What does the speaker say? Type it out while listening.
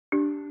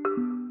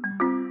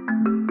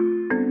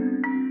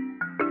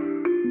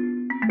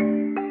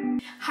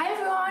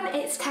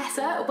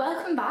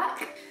welcome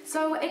back.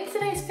 So in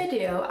today's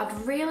video, I'd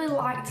really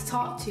like to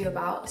talk to you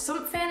about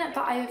something that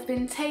I have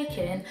been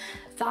taking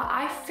that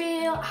I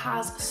feel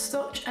has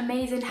such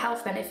amazing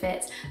health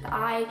benefits that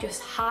I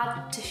just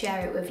had to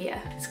share it with you.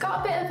 It's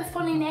got a bit of a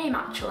funny name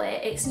actually.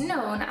 It's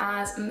known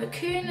as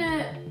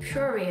Mucuna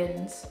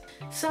Pruriens.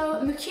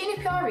 So Mucuna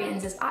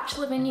Pruriens has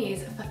actually been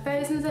used for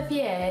thousands of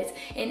years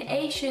in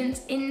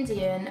ancient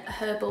Indian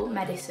herbal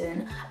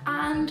medicine,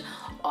 and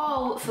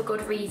all for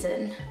good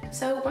reason.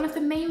 So one of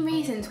the main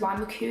reasons why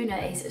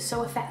Macuna is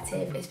so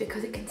effective is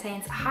because it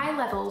contains high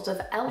levels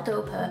of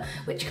L-dopa,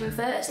 which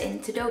converts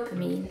into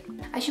dopamine.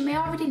 As you may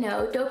already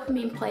know,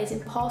 dopamine plays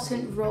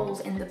important roles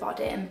in the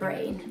body and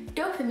brain.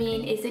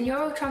 Dopamine is the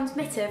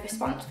neurotransmitter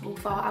responsible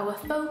for our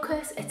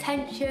focus,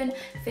 attention,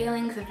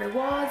 feelings of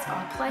rewards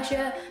or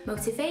pleasure,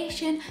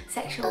 motivation,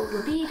 sexual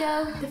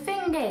libido. The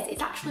thing is,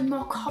 it's actually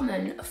more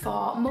common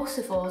for most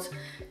of us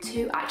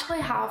to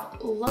actually have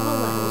lower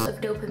levels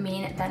of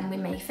dopamine than we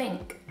may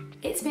think.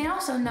 It's been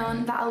also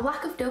known that a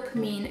lack of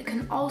dopamine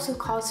can also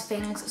cause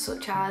things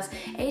such as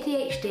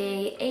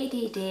ADHD,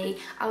 ADD,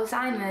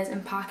 Alzheimer's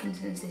and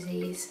Parkinson's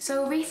disease.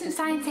 So recent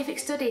scientific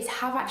studies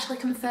have actually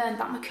confirmed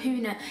that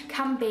Macuna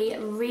can be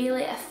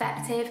really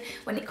effective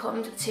when it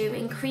comes to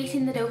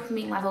increasing the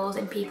dopamine levels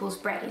in people's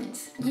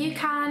brains. You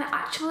can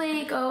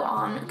actually go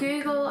on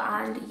Google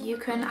and you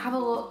can have a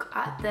look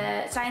at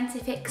the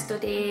scientific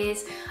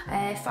studies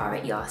for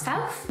it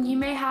yourself. You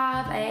may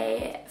have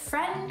a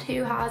friend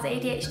who has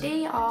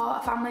ADHD or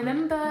a family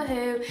member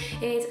who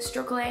is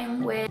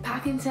struggling with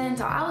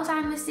Parkinson's or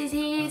Alzheimer's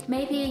disease.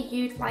 Maybe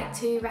you'd like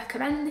to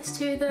recommend this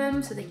to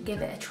them so they can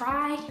give it a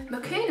try.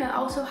 Macuna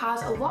also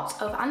has a lot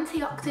of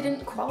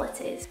antioxidant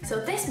qualities. So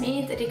this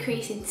means a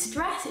decrease in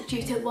stress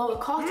due to lower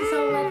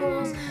cortisol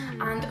levels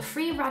and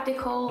free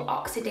radical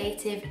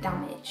oxidative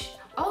damage.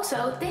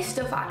 Also, this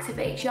stuff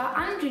activates your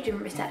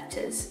androgen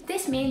receptors.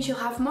 This means you'll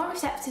have more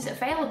receptors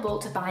available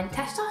to bind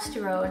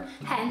testosterone,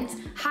 hence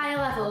higher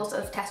levels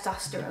of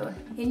testosterone.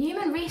 In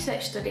human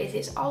research studies,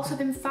 it's also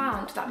been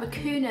found that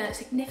Macuna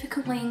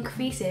significantly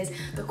increases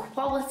the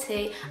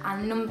quality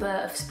and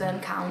number of sperm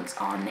counts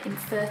on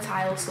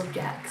infertile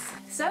subjects.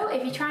 So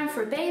if you're trying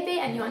for a baby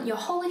and you want your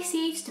holy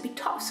seeds to be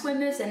top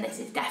swimmers, then this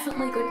is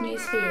definitely good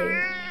news for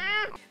you.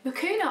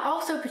 Macuna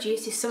also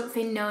produces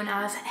something known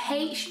as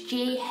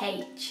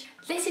HGH.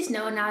 This is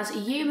known as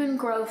human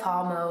growth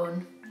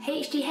hormone.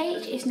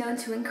 HGH is known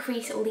to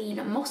increase lean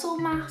muscle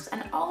mass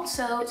and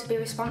also to be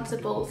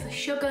responsible for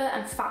sugar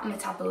and fat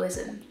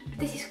metabolism.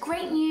 This is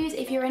great news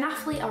if you're an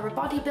athlete or a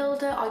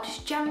bodybuilder or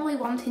just generally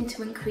wanting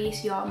to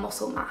increase your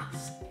muscle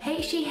mass.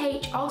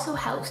 HGH also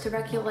helps to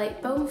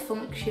regulate bone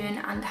function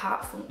and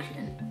heart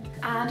function.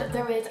 And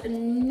there is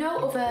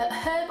no other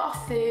herb or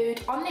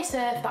food on this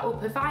earth that will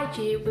provide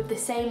you with the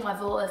same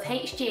level of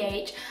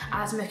HGH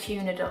as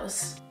Macuna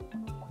does.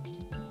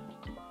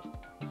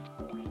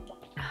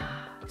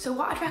 So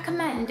what I'd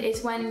recommend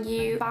is when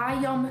you buy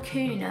your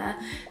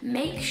Macuna,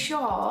 make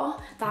sure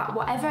that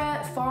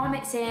whatever form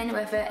it's in,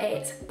 whether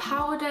it's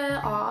powder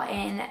or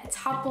in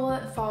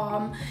tablet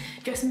form,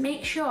 just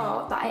make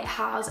sure that it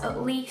has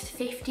at least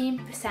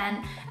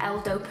 15%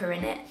 L-dopa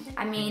in it.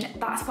 I mean,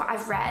 that's what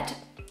I've read.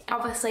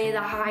 Obviously, the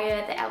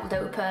higher the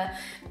L-dopa,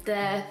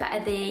 the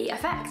better the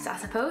effects, I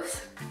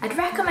suppose. I'd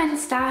recommend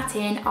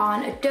starting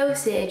on a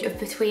dosage of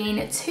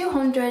between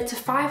 200 to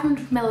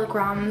 500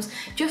 milligrams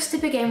just to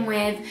begin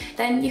with.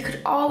 Then you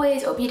could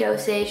always up your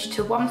dosage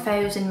to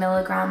 1000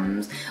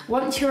 milligrams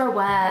once you're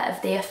aware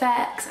of the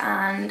effects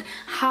and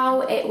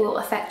how it will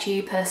affect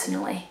you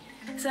personally.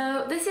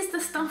 So this is the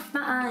stuff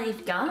that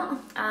I've got,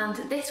 and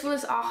this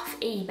was off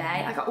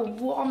eBay. I got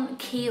 1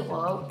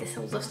 kilo, this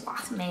will just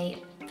last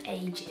me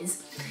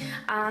ages,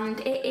 and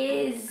it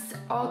is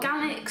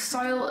Organic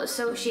Soil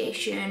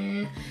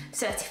Association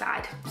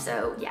certified.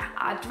 So yeah,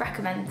 I'd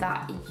recommend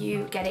that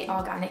you get it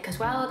organic as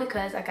well,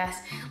 because I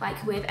guess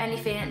like with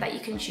anything that you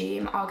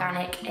consume,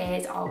 organic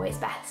is always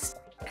best.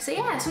 So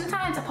yeah,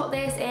 sometimes I put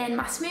this in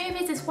my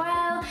smoothies as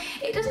well.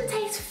 It doesn't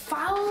taste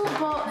foul,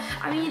 but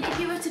I mean, if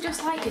you were to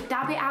just like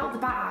dab it out the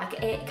bag,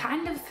 it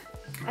kind of,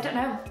 I don't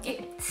know,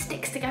 it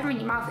sticks together in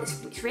your mouth.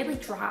 It's really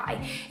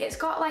dry. It's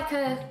got like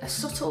a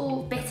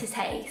subtle bitter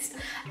taste.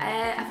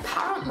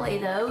 Apparently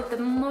though, the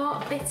more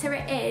bitter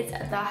it is,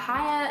 the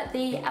higher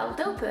the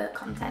L-dopa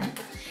content.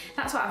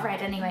 That's what I've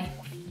read anyway.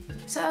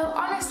 So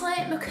honestly,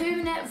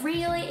 Macuna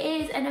really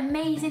is an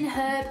amazing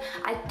herb.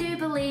 I do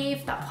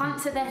believe that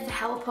plants are there to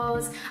help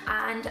us,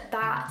 and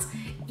that,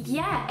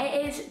 yeah,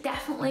 it is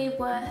definitely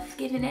worth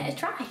giving it a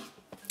try.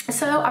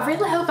 So I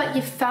really hope that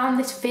you've found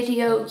this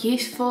video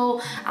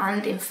useful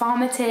and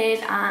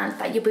informative, and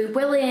that you'll be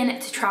willing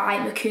to try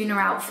Macuna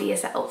out for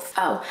yourself.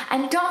 Oh,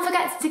 and don't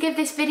forget to give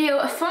this video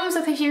a thumbs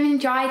up if you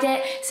enjoyed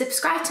it,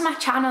 subscribe to my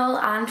channel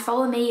and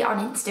follow me on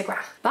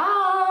Instagram.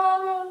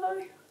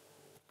 Bye!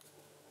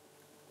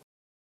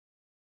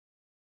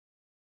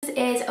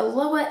 Is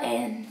lower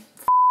in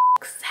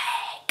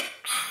sake.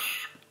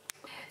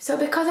 So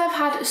because I've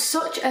had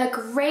such a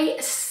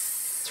great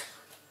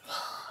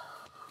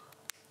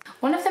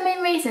One of the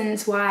main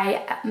reasons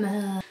why,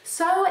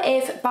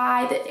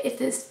 if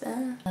there's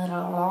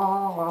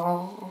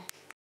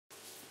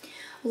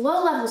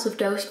low levels of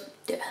dose,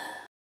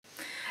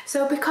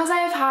 so because I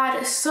have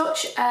had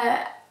such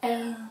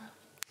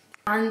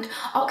and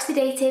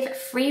oxidative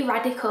free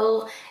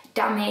radical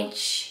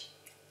damage,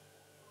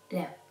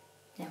 no.